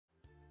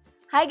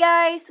Hi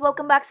guys!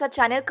 Welcome back sa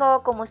channel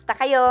ko. Kumusta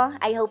kayo?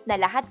 I hope na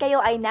lahat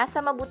kayo ay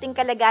nasa mabuting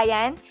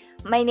kalagayan.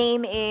 My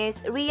name is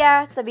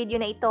Ria. Sa video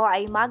na ito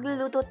ay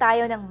magluluto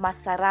tayo ng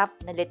masarap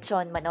na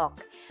lechon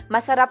manok.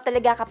 Masarap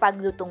talaga kapag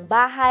lutong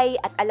bahay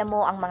at alam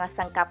mo ang mga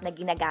sangkap na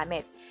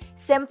ginagamit.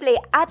 Simple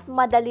at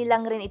madali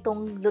lang rin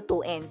itong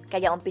lutuin.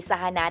 Kaya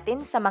umpisahan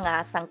natin sa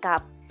mga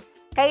sangkap.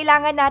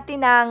 Kailangan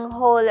natin ng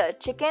whole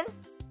chicken,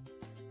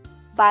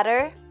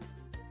 butter,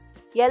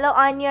 yellow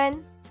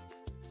onion,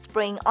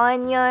 spring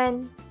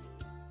onion,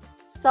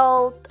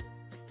 salt,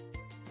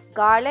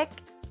 garlic,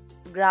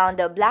 ground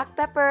black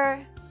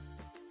pepper,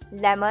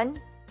 lemon,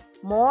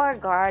 more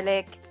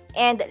garlic,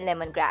 and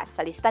lemongrass.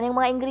 Sa lista ng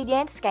mga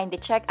ingredients, kindly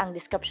check ang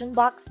description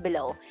box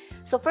below.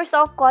 So first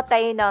off, kuha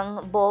tayo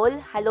ng bowl,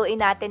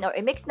 haluin natin or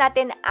i-mix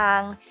natin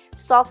ang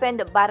softened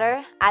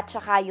butter at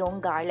saka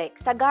yung garlic.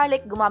 Sa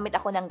garlic, gumamit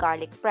ako ng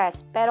garlic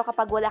press. Pero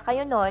kapag wala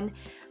kayo nun,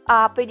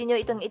 pwede nyo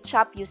itong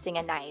i-chop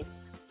using a knife.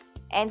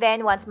 And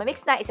then, once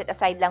ma-mix na, iset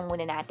aside lang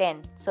muna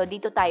natin. So,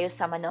 dito tayo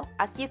sa manok.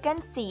 As you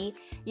can see,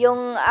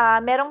 yung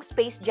merong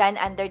space dyan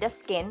under the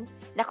skin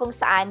na kung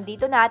saan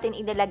dito natin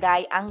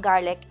ilalagay ang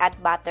garlic at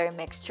butter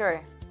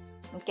mixture.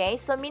 Okay?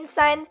 So,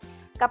 minsan,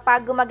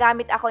 kapag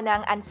gumagamit ako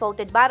ng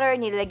unsalted butter,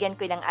 nilalagyan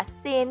ko ng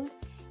asin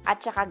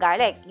at saka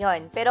garlic.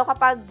 Yon. Pero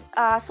kapag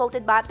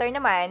salted butter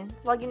naman,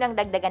 huwag yun ang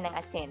dagdagan ng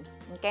asin.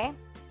 Okay?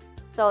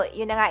 So,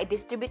 yun na nga,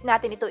 i-distribute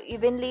natin ito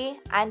evenly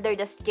under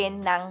the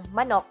skin ng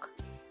manok.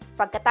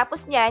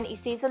 Pagkatapos niyan,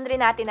 i-season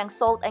rin natin ng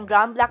salt and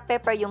ground black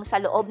pepper yung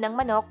sa loob ng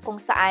manok kung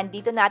saan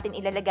dito natin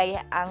ilalagay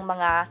ang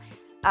mga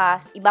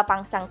iba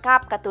pang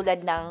sangkap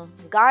katulad ng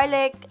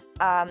garlic,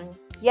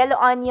 yellow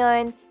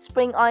onion,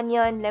 spring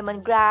onion,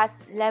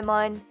 lemongrass,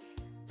 lemon,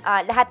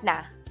 lahat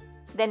na.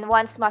 Then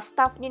once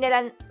ma-stuff nyo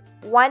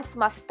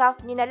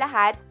na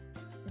lahat,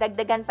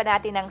 dagdagan pa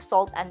natin ng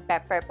salt and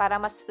pepper para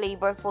mas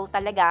flavorful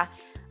talaga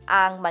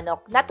ang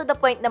manok. Not to the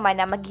point naman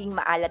na maging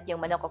maalat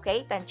yung manok,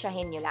 okay?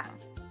 Tansyahin nyo lang.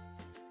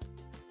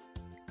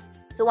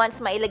 So,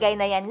 once mailagay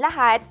na yan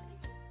lahat,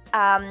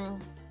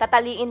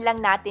 tataliin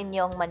lang natin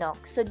yung manok.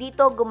 So,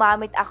 dito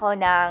gumamit ako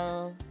ng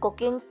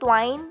cooking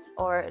twine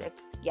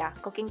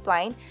cooking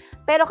twine.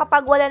 Pero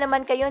kapag wala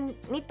naman kayo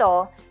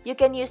nito, you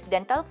can use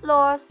dental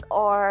floss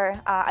or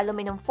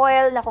aluminum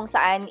foil na kung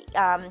saan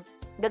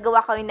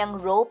gagawa kayo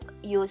ng rope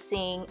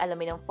using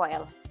aluminum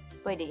foil.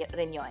 Pwede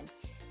rin yon.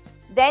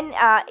 Then,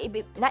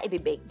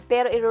 ibibake.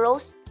 Pero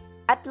i-roast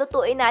at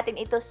lutuin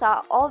natin ito sa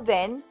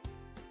oven.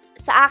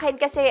 Sa akin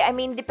kasi,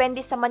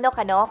 depende sa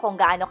manok, kung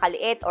gaano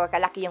kaliit or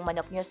kalaki yung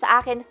manok nyo. Sa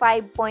akin,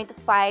 5.5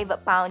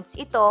 pounds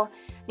ito.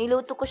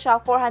 Niluto ko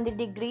siya 400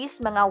 degrees,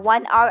 mga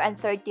 1 hour and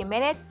 30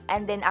 minutes.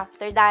 And then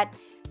after that,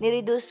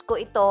 nireduce ko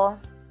ito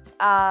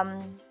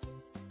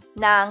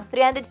ng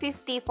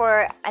 350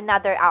 for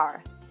another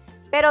hour.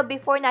 Pero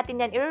before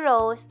natin yan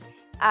i-roast,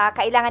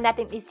 kailangan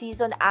natin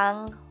i-season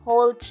ang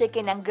whole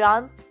chicken ng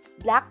ground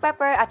black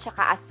pepper at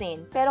saka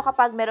asin. Pero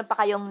kapag meron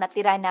pa kayong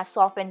natira na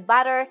softened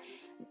butter,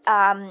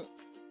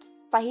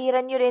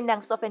 pahiran nyo rin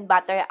ng softened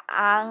butter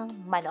ang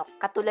manok,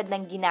 katulad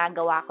ng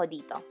ginagawa ko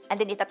dito. And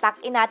then,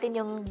 itatak-in natin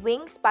yung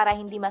wings para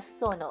hindi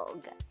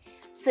masunog.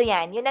 So,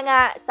 yan. Yun na nga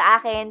sa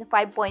akin,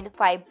 5.5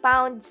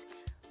 pounds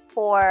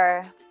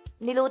for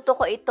niluto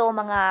ko ito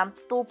mga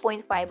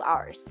 2.5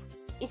 hours.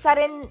 Isa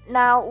rin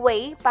na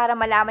way para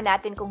malaman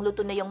natin kung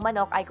luto na yung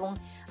manok ay kung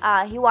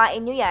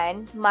hiwain nyo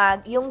yan,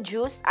 yung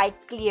juice ay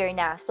clear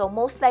na. So,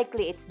 most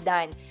likely, it's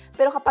done.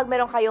 Pero kapag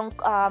meron kayong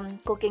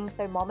cooking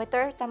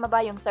thermometer, tama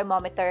ba yung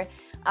thermometer?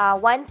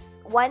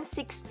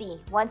 160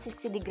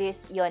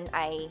 degrees, yon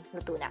ay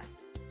luto na.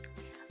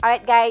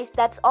 Alright guys,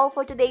 that's all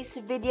for today's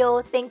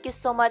video. Thank you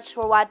so much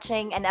for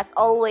watching and as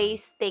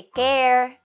always, take care!